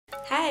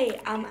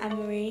Hey, I'm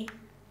Anne-Marie,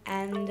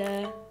 and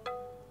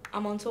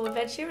I'm on tour with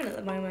Ed Sheeran at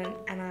the moment,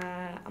 and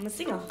I'm a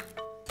singer.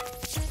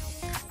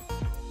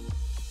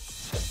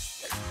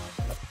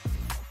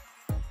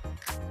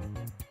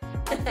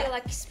 I feel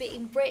like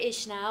speaking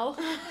British now.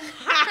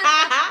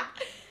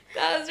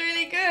 That was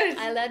really good.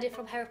 I learned it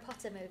from Harry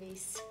Potter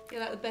movies.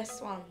 You're like the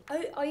best one.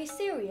 Oh, are you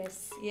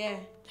serious? Yeah,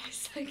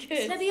 that's so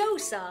good.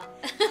 Leviosa.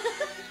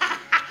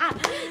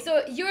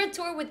 So you're on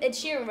tour with Ed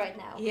Sheeran right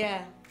now.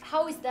 Yeah.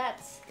 How is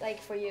that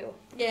like for you?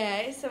 Yeah,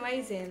 it's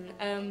amazing.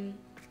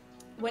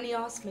 When he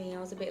asked me, I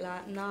was a bit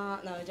like, nah,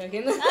 no,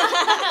 joking. No,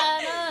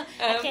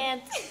 I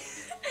can't.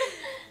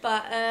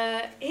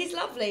 But he's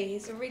lovely.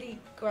 He's a really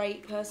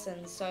great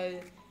person. So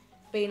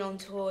being on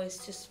tour is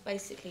just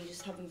basically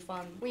just having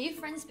fun. Were you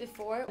friends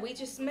before? We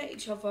just met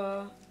each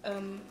other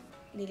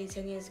nearly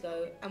 10 years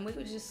ago, and we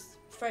were just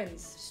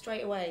friends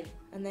straight away.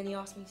 And then he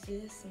asked me to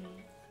do this, and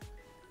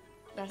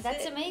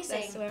that's it.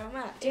 Amazing. That's where I'm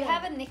at. Do you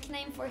have a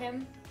nickname for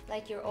him?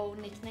 Like your own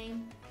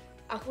nickname?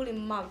 I call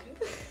him Mug.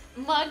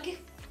 Mug?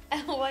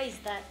 Why is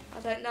that? I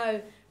don't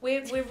know.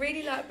 We're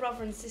really like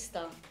brother and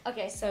sister.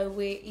 Okay. So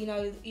we, you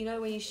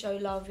know when you show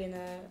love in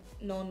a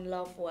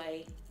non-love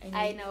way. And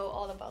I know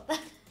all about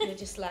that. You're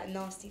just like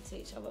nasty to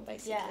each other,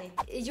 basically.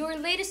 Yeah. Your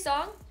latest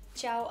song,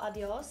 Ciao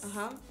Adios.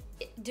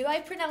 Do I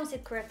pronounce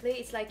it correctly?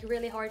 It's like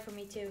really hard for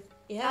me too.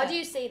 Yeah. How do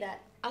you say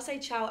that? I say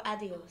Ciao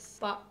Adios,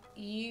 but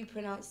you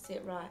pronounced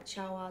it right.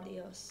 Ciao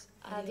Adios.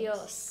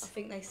 Adios. I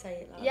think they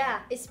say it like yeah,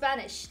 that. it's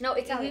Spanish. No,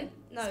 Italian.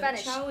 No,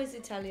 Spanish. Ciao is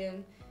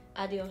Italian.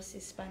 Adios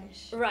is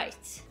Spanish.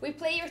 Right. We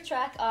play your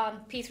track on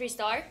P3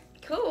 Star.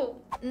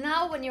 Cool.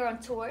 Now when you're on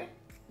tour,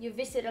 you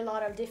visit a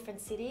lot of different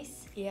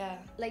cities. Yeah.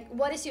 Like,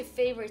 what is your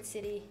favorite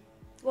city?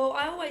 Well,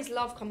 I always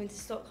love coming to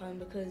Stockholm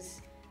because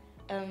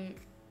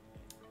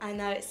I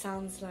know it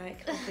sounds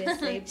like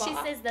obviously, but she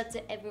says that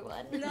to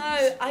everyone.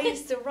 No, I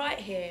used to write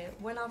here.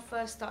 When I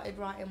first started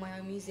writing my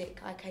own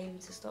music, I came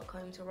to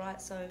Stockholm to write,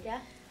 so yeah.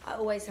 I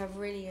always have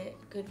really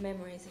good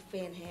memories of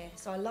being here.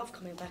 So I love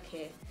coming back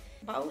here.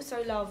 But I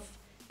also love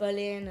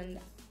Berlin and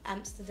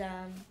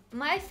Amsterdam.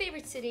 My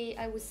favorite city,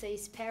 I would say,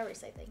 is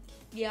Paris, I think.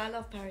 Yeah, I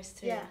love Paris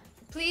too. Yeah.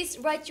 Please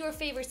write your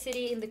favorite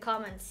city in the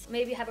comments.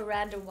 Maybe have a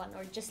random one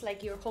or just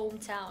like your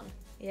hometown.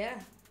 Yeah.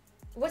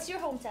 What's your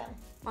hometown?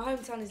 My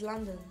hometown is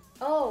London.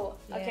 Oh,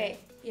 Yeah. okay.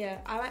 Yeah,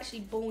 I'm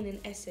actually born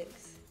in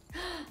Essex.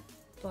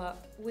 But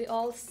we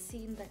all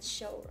seen that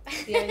show,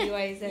 right? the only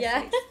way is Essex.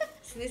 Yeah.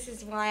 So this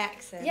is my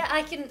accent. Yeah,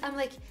 I'm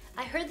like,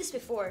 I heard this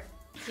before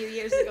a few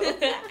years ago.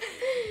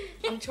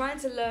 I'm trying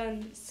to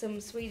learn some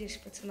Swedish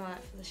for tonight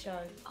for the show.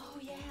 Oh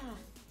yeah.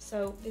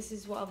 So this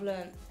is what I've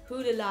learned.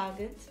 Hur är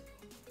läget?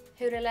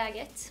 Hur är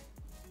läget?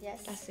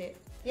 Yes. That's it.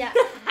 Yeah.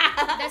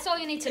 That's all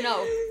you need to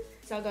know.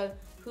 So I go,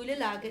 hur är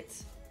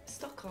läget?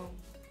 Stockholm.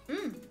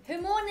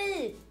 Hur mår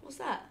ni? What's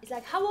that? It's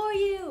like, how are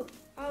you?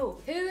 Oh.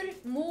 Hur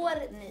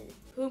mår ni?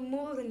 Hur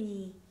mår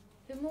ni?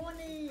 Hur mår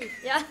ni?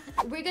 Yeah.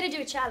 We're gonna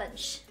do a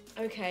challenge.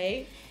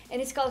 Okay.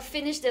 And it's called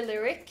Finish the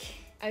Lyric.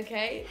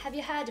 Okay. Have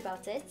you heard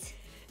about it?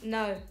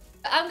 No.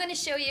 I'm gonna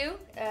show you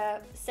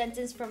a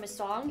sentence from a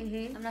song.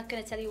 I'm not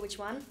gonna tell you which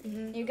one.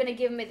 You're gonna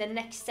give me the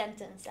next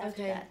sentence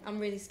after that. I'm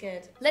really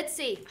scared. Let's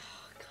see.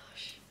 Oh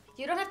gosh.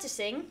 You don't have to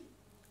sing. You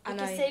I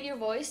know. can save your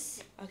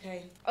voice.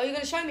 Okay. Oh, you're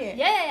gonna show me it?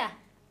 Yeah.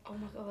 Oh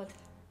my god.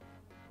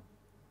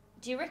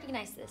 Do you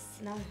recognize this?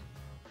 No.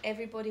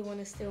 Everybody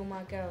wanna steal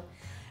my girl.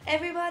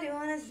 Everybody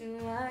wanna steal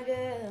my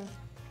girl.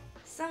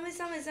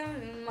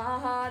 Something, my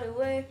heart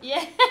away.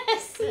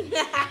 Yes.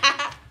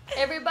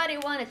 Everybody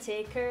wanna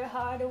take her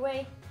heart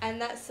away.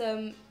 And that's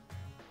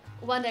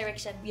One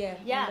Direction. yeah.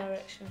 One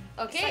Direction.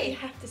 Okay. It's like you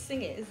have to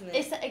sing it, isn't it?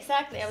 It's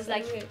exactly. I was So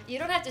like, weird. you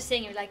don't have to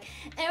sing. You're like,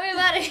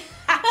 everybody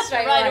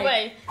Straight right away.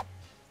 away.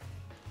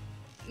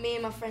 Me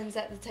and my friends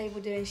at the table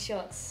doing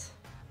shots.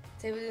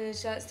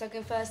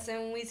 Talking fast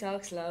and we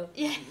talk slow.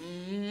 Yeah.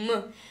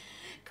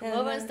 Come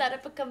over and start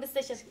up a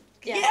conversation.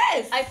 Yeah.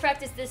 Yes! I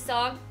practiced this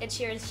song, Ed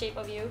Sheeran's Shape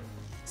of You,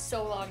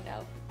 so long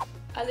now.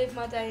 I live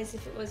my day as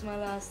if it was my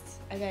last.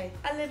 Okay.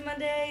 I live my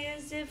day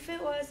as if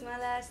it was my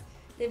last.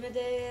 Live my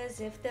day as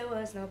if there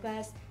was no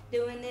past.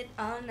 Doing it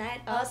all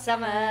night, all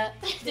summer.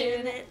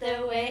 Doing it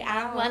the way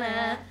I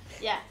wanna.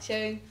 Yeah.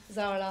 Showing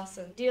Zara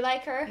Larsson. Do you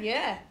like her?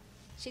 Yeah.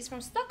 She's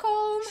from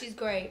Stockholm. She's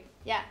great.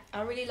 Yeah.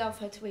 I really love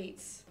her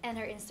tweets. And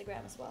her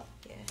Instagram as well.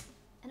 Yeah.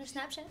 And her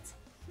Snapchat.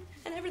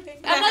 And everything.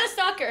 I'm not a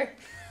stalker.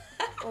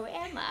 Or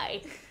am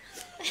I?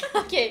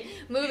 Okay,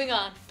 moving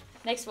on.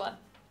 Next one.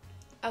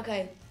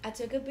 Okay. I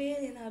took a beer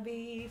in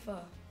Ibiza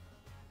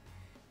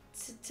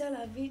to tell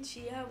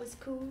Avicii I was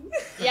cool.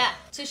 Yeah,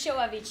 to show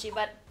Avicii,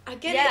 but I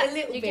get it a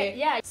little you bit.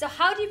 Yeah. So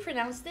how do you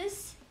pronounce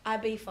this?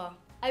 Ibiza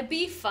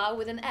Ibiza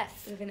with an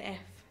F. with an F.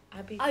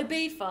 Ibiza.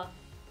 Ibiza.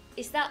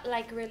 Is that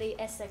like really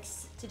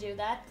Essex to do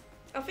that?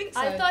 I think so.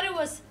 I thought it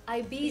was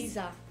Ibiza.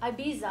 Ibiza.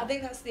 Ibiza. I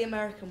think that's the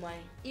American way.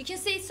 You can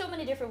say it so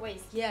many different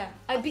ways. Yeah.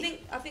 I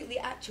think the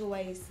actual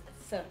way is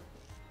th,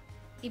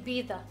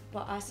 Ibiza.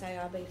 but I say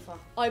Ibiza.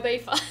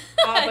 Ibiza.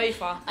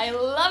 Ibiza. I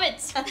love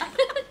it.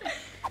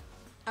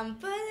 I'm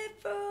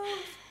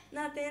bulletproof,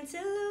 nothing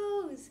to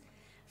lose.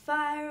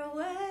 Fire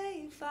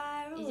away,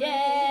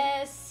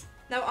 Yes.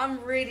 No,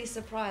 I'm really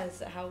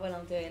surprised at how well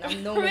I'm doing.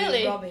 I'm normally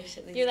Really? rubbish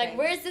at these You're like, games.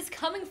 where is this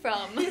coming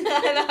from?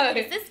 I know.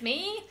 Is this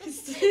me?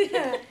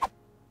 Yeah.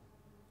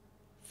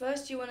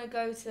 First you want to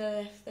go to the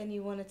left, then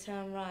you want to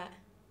turn right.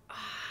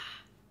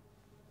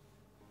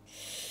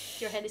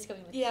 Your head is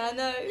going with Yeah, I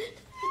know.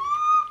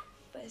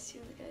 First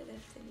you want to go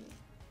left, then you...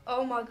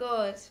 Oh my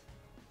god.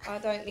 I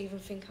don't even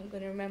think I'm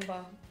going to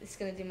remember. It's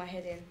going to do my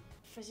head in.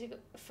 First you go,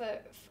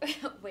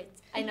 wait,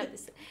 I know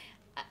this.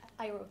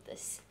 I wrote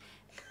this.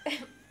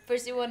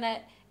 First you want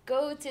to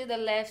go to the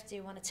left,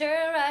 you want to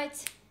turn right.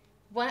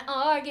 Want to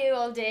argue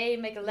all day,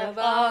 make a love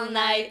all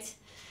night.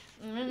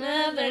 In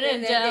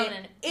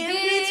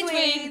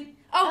between.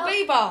 Oh,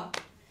 Bieber.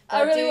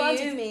 I really do want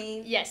you to...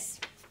 mean? Yes.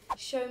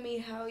 Show me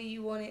how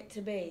you want it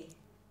to be.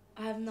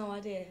 I have no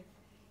idea.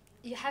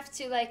 You have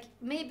to like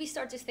maybe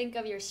start to think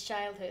of your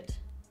childhood.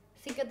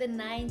 Think of the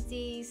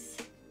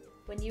 90s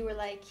when you were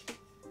like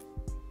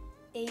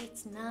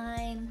 8,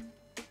 9.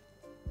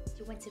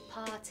 You went to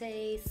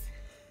parties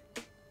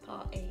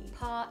in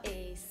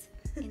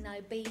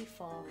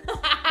Ibiza.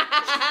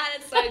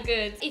 That's so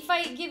good. If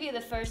I give you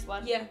the first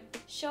one. Yeah.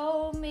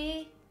 Show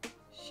me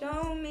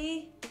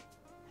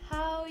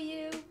how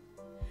you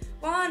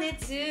want it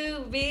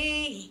to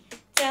be.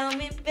 Tell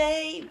me,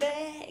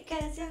 baby,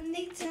 'cause I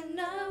need to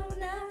know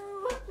now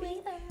what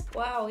we are.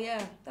 Wow,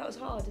 yeah, that was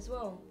hard as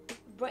well.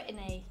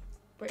 Brittany.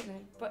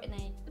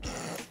 Brittany.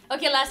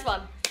 Okay, last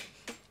one.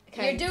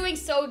 Okay. You're doing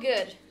so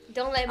good.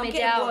 Don't let I'm me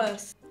getting down.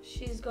 worse.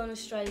 She's gone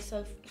astray,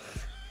 so...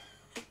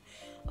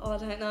 Oh, I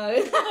don't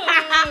know.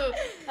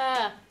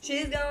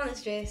 She's gone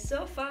astray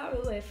so far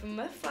away from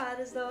her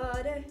father's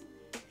daughter.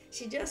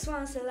 She just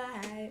wants a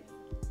life.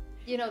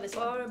 You know this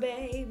one. For a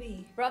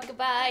baby.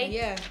 Rockabye.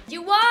 Yeah.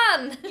 You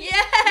won! Yay!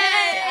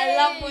 I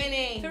love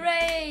winning.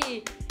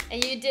 Hooray!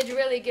 And you did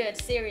really good,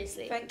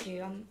 seriously. Thank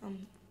you.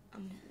 I'm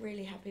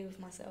really happy with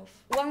myself.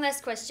 One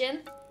last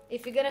question.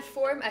 If you're gonna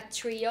form a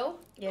trio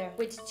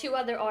with 2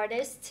 other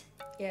artists,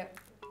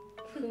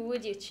 who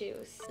would you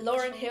choose?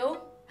 Lauryn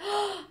Hill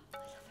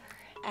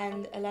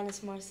and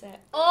Alanis Morissette.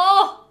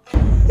 Oh!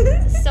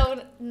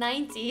 So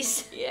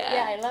 90s.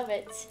 Yeah. I love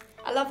it.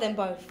 I love them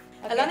both.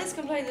 Okay. Alanis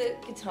can play the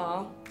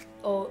guitar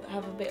or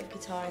have a bit of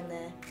guitar in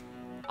there.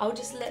 I'll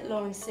just let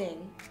Lauren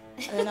sing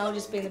and then I'll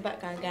just be in the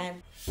background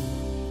going.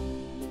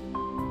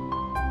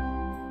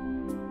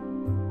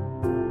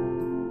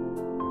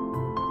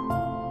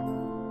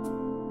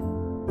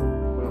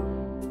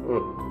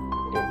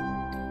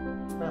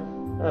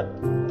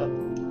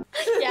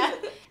 Yeah.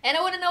 And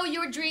I want to know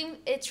your dream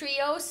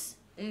trios.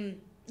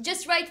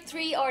 Just write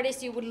 3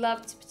 artists you would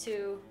love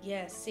to...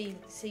 Yeah, see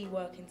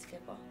working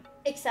together.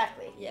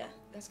 Exactly. Yeah,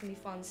 that's going to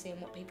be fun seeing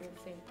what people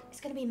think.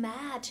 It's going to be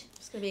mad.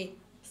 It's going to be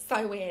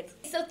so weird.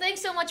 So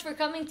thanks so much for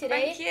coming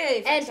today. Thank you.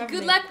 Thanks for And having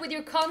good me. luck with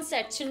your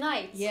concert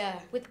tonight. Yeah.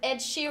 With Ed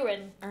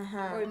Sheeran.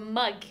 Or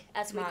Mug,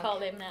 as we Mug. call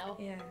him now.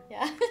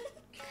 Yeah.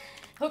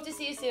 Hope to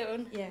see you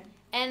soon. Yeah.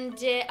 And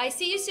I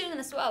see you soon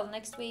as well,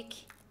 next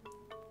week.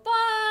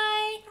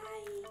 Bye!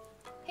 Bye.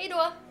 Hej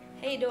då!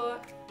 Hey door.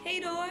 Hey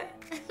door.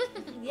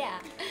 Yeah.